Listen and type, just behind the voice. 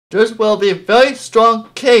There will be a very strong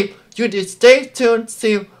cape. You need to stay tuned to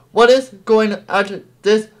see what is going after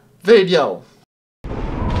this video.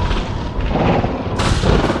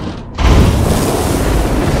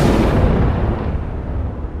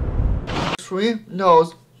 Extreme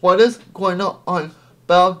knows what is going on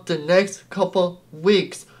about the next couple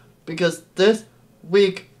weeks, because this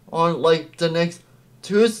week on like the next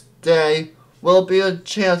Tuesday will be a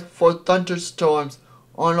chance for thunderstorms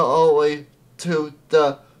on all the way to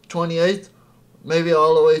the 28th, maybe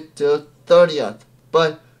all the way to the 30th.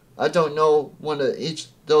 But I don't know one of each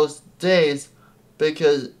those days,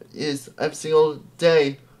 because it's every single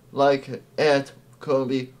day like it could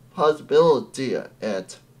be possibility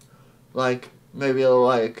it. Like maybe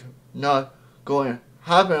like not going to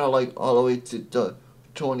happen like all the way to the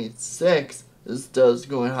 26th is just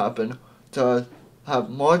going to happen to have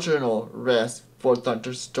marginal risk for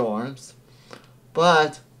thunderstorms.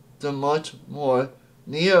 But the much more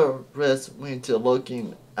near risk we need to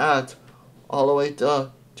looking at all the way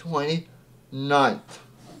to 29th.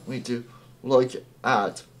 We need to look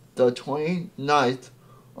at the 29th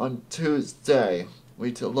on Tuesday. We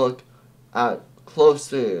need to look at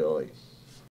closely.